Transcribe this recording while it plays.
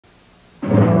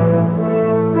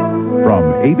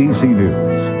ABC News,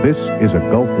 this is a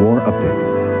Gulf War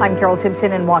update. I'm Carole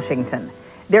Simpson in Washington.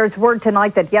 There's word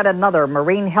tonight that yet another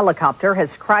Marine helicopter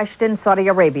has crashed in Saudi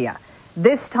Arabia.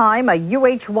 This time a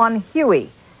UH-1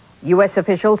 Huey. U.S.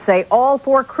 officials say all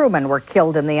 4 crewmen were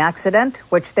killed in the accident,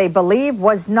 which they believe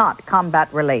was not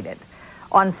combat-related.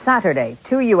 On Saturday,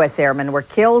 2 U.S. airmen were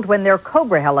killed when their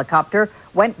Cobra helicopter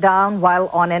went down while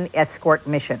on an escort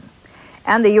mission.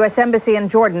 And the U.S. Embassy in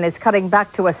Jordan is cutting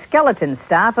back to a skeleton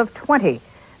staff of 20.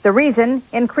 The reason,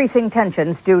 increasing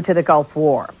tensions due to the Gulf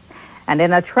War. And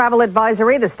in a travel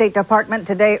advisory, the State Department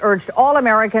today urged all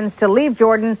Americans to leave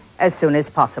Jordan as soon as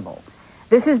possible.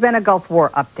 This has been a Gulf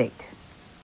War update.